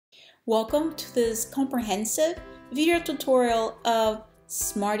Welcome to this comprehensive video tutorial of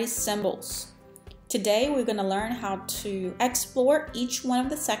Smarty Symbols. Today we're going to learn how to explore each one of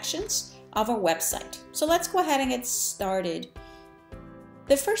the sections of our website. So let's go ahead and get started.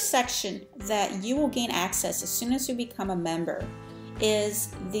 The first section that you will gain access as soon as you become a member is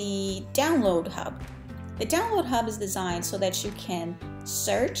the Download Hub. The Download Hub is designed so that you can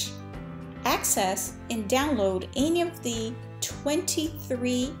search, access, and download any of the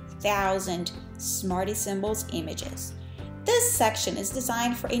 23,000 Smarty Symbols images. This section is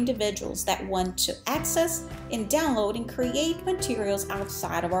designed for individuals that want to access and download and create materials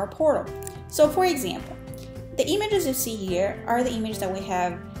outside of our portal. So for example, the images you see here are the images that we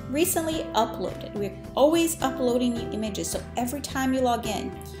have recently uploaded. We're always uploading new images, so every time you log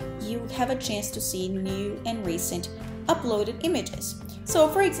in, you have a chance to see new and recent uploaded images. So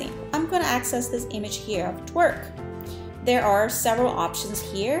for example, I'm going to access this image here of twerk. There are several options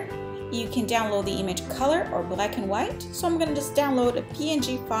here. You can download the image color or black and white. So I'm going to just download a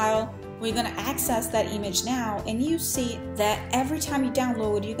PNG file. We're going to access that image now, and you see that every time you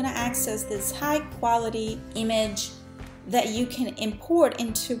download, you're going to access this high quality image that you can import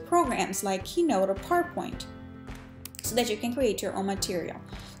into programs like Keynote or PowerPoint so that you can create your own material.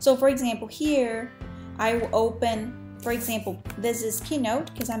 So for example, here I will open, for example, this is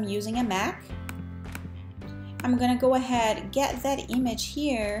Keynote because I'm using a Mac. I'm going to go ahead and get that image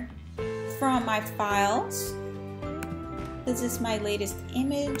here from my files. This is my latest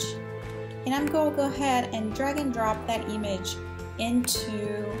image, and I'm going to go ahead and drag and drop that image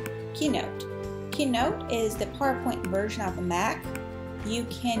into Keynote. Keynote is the PowerPoint version of a Mac. You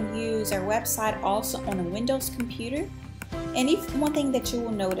can use our website also on a Windows computer. And one thing that you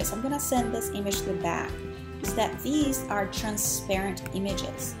will notice, I'm going to send this image to the back, is that these are transparent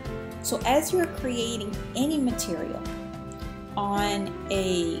images. So as you're creating any material on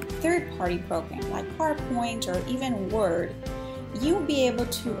a third-party program like PowerPoint or even Word, you'll be able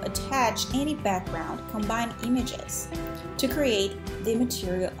to attach any background, combine images to create the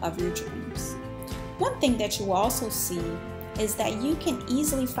material of your dreams. One thing that you will also see is that you can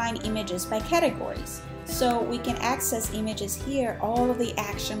easily find images by categories. So we can access images here, all of the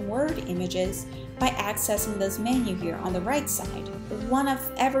action word images, by accessing this menu here on the right side. One of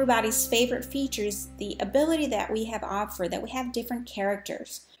everybody's favorite features, the ability that we have offered, that we have different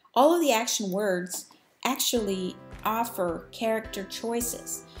characters. All of the action words actually offer character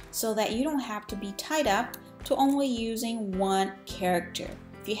choices so that you don't have to be tied up to only using one character.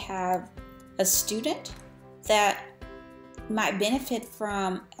 If you have a student that might benefit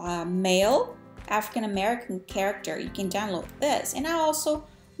from a male African American character, you can download this. And I also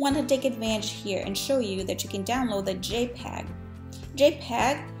want to take advantage here and show you that you can download the JPEG.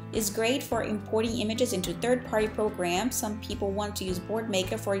 JPEG is great for importing images into third-party programs. Some people want to use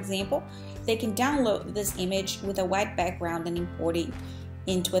BoardMaker, for example. They can download this image with a white background and import it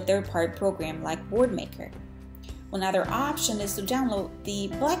into a third-party program like BoardMaker. Another option is to download the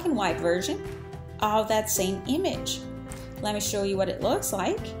black and white version of that same image. Let me show you what it looks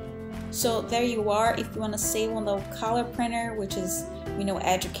like. So there you are. If you want to save on the color printer, which is, we know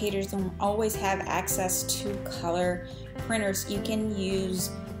educators don't always have access to color printers, you can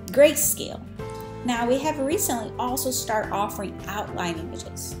use grayscale. Now we have recently also started offering outline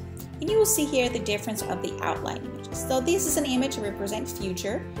images, and you will see here the difference of the outline images. So this is an image to represent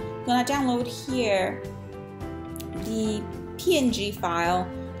future. I'm going to download here the PNG file,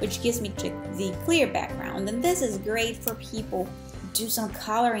 which gives me the clear background, and this is great for people do some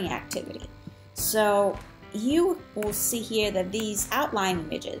coloring activity. So you will see here that these outline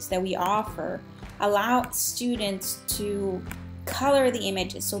images that we offer allow students to color the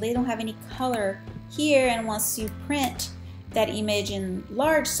images so they don't have any color here, and once you print that image in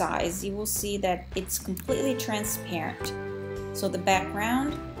large size, you will see that it's completely transparent. So the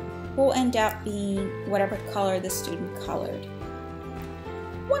background will end up being whatever color the student colored.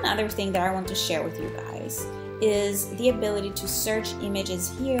 One other thing that I want to share with you guys is the ability to search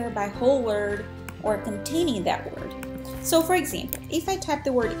images here by whole word or containing that word. So for example, if I type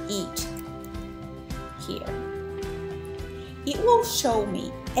the word eat here, it will show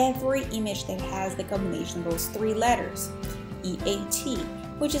me every image that has the combination of those three letters, EAT,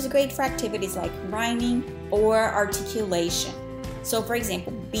 which is great for activities like rhyming or articulation. So for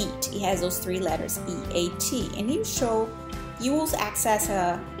example, beat, it has those three letters, EAT, and you will access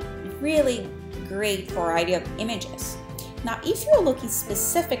a really great variety of images. Now if you're looking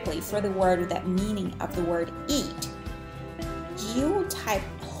specifically for the word or that meaning of the word eat, you will type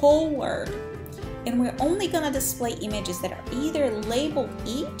whole word, and we're only going to display images that are either labeled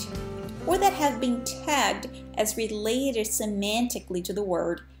eat or that have been tagged as related semantically to the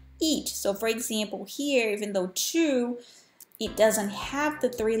word eat. So for example, here, even though chew, it doesn't have the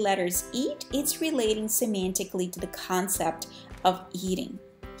 3 letters eat, it's relating semantically to the concept of eating.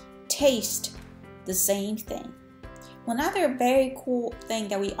 Taste, the same thing. Another very cool thing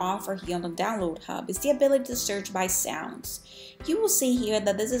that we offer here on the Download Hub is the ability to search by sounds. You will see here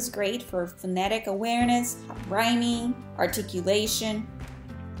that this is great for phonetic awareness, rhyming, articulation.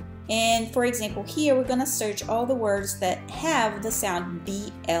 And for example, here we're going to search all the words that have the sound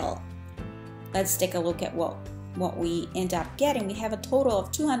BL. Let's take a look at what we end up getting. We have a total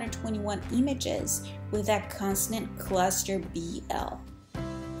of 221 images with that consonant cluster BL.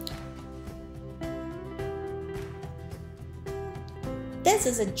 This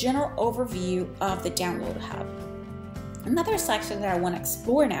is a general overview of the Download Hub. Another section that I want to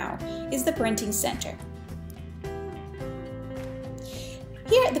explore now is the Printing Center.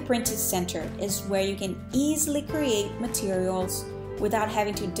 Here at the Printing Center is where you can easily create materials without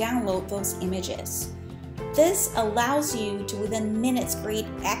having to download those images. This allows you to, within minutes, create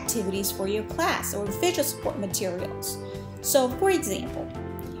activities for your class or visual support materials. So for example,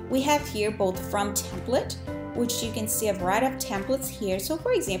 we have here both from template, which you can see a variety of templates here. So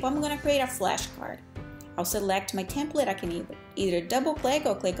for example, I'm going to create a flashcard. I'll select my template. I can either double click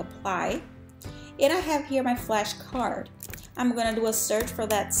or click apply. And I have here my flashcard. I'm going to do a search for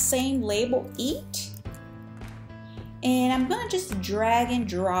that same label, eat. And I'm going to just drag and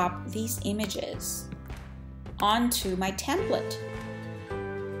drop these images onto my template.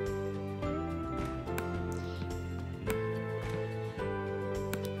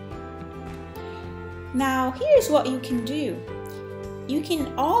 Now here's what you can do. You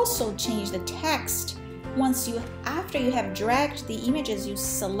can also change the text after you have dragged the images, you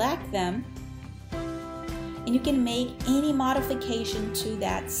select them and you can make any modification to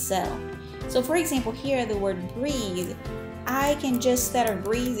that cell. So for example, here the word breathe, I can just, instead of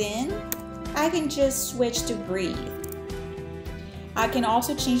breathe in, I can just switch to breathe. I can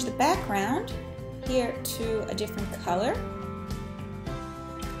also change the background here to a different color.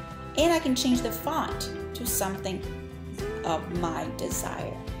 And I can change the font to something of my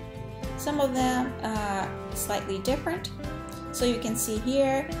desire. Some of them are slightly different. So you can see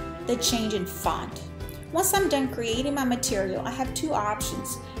here the change in font. Once I'm done creating my material, I have 2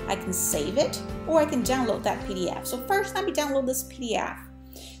 options. I can save it or I can download that PDF. So first, let me download this PDF.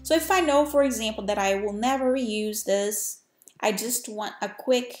 So if I know, for example, that I will never reuse this, I just want a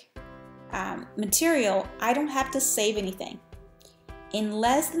quick material, I don't have to save anything. In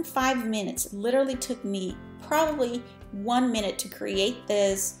less than 5 minutes, it literally took me probably 1 minute to create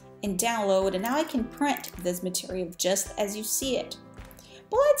this and download, and now I can print this material just as you see it.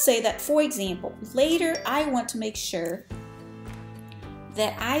 But let's say that, for example, later I want to make sure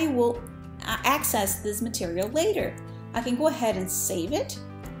that I will access this material later. I can go ahead and save it.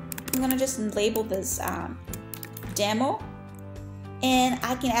 I'm going to just label this demo. And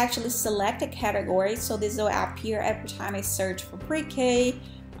I can actually select a category, so this will appear every time I search for pre-K,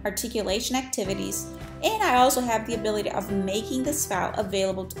 articulation activities, and I also have the ability of making this file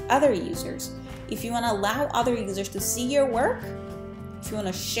available to other users. If you want to allow other users to see your work, if you want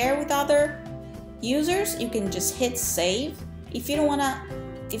to share with other users, you can just hit save. If you want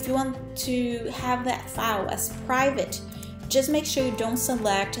to have that file as private, just make sure you don't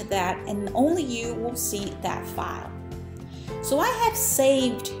select that and only you will see that file. So I have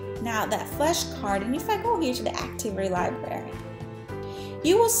saved now that flashcard, and if I go here to the activity library,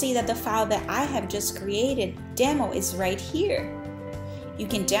 you will see that the file that I have just created, demo, is right here. You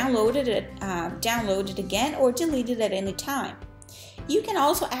can download it again or delete it at any time. You can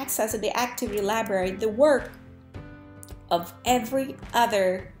also access in the activity library the work of every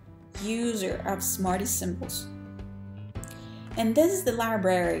other user of Smarty Symbols. And this is the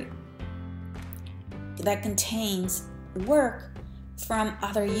library that contains work from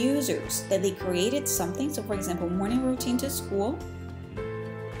other users that they created something. So for example, morning routine to school,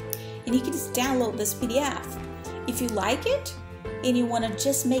 and you can just download this PDF. If you like it and you want to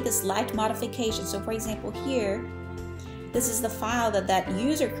just make a slight modification, so for example here, this is the file that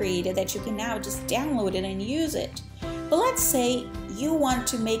user created that you can now just download it and use it. But let's say you want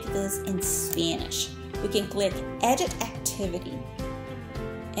to make this in Spanish. We can click edit activity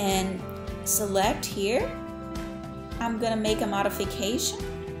and select here. I'm going to make a modification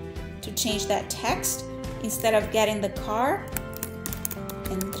to change that text. Instead of getting the car,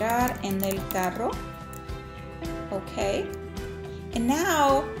 entrar en el carro. Okay. And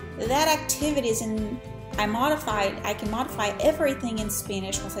now that activity is in, I can modify everything in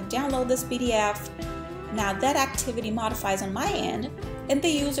Spanish once I download this PDF. Now that activity modifies on my end, and the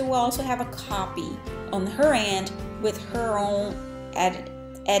user will also have a copy on her end with her own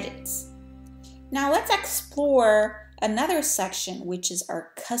edits. Now let's explore another section, which is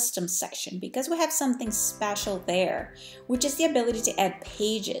our custom section, because we have something special there, which is the ability to add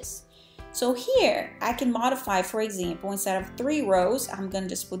pages. So here I can modify, for example, instead of 3 rows, I'm going to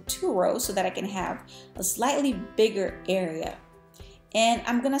just put 2 rows so that I can have a slightly bigger area. And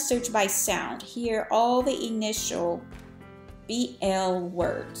I'm going to search by sound. Here, all the initial BL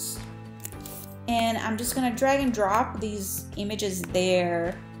words. And I'm just going to drag and drop these images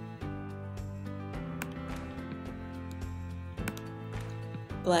there.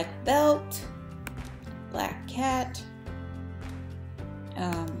 Black belt, black cat,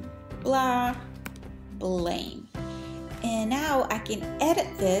 blah, blame. And now I can edit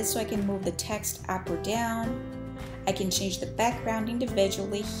this so I can move the text up or down. I can change the background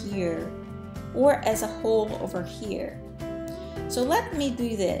individually here or as a whole over here. So let me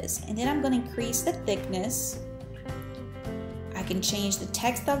do this, and then I'm going to increase the thickness. I can change the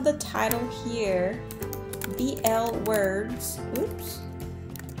text of the title here, BL words, oops.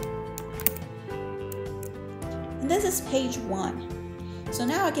 And this is page 1. So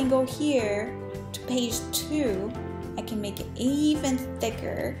now I can go here to page 2. I can make it even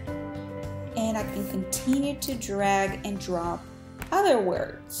thicker, and I can continue to drag and drop other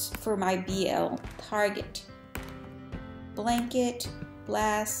words for my BL target. Blanket,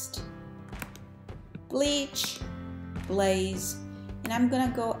 blast, bleach, blaze, and I'm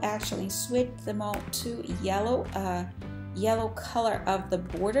gonna go actually switch them all to yellow, yellow color of the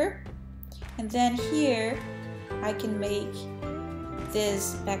border. And then here I can make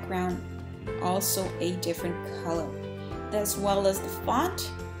this background also a different color, as well as the font.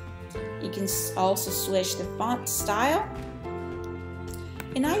 You can also switch the font style.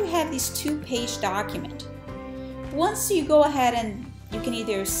 And now you have this 2-page document. Once you go ahead and you can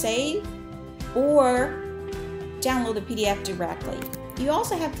either save or download the PDF directly. You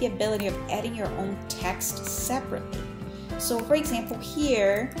also have the ability of adding your own text separately. So for example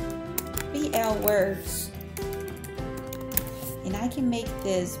here, BL words. And I can make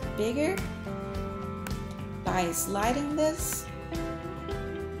this bigger by sliding this,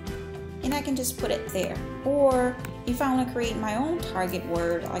 and I can just put it there. Or if I want to create my own target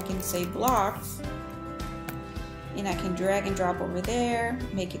word, I can say blocks, and I can drag and drop over there,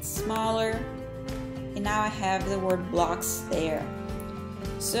 make it smaller, and now I have the word blocks there.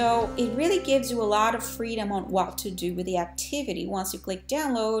 So it really gives you a lot of freedom on what to do with the activity. Once you click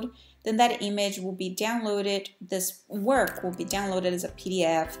download, then that image will be downloaded, this work will be downloaded as a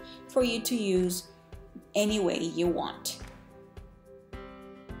PDF for you to use any way you want.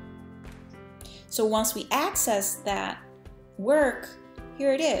 So once we access that work,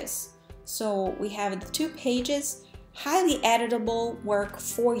 here it is. So we have the 2 pages, highly editable work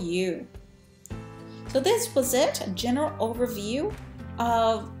for you. So this was it, a general overview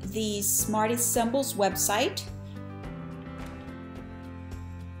of the Smarty Symbols website.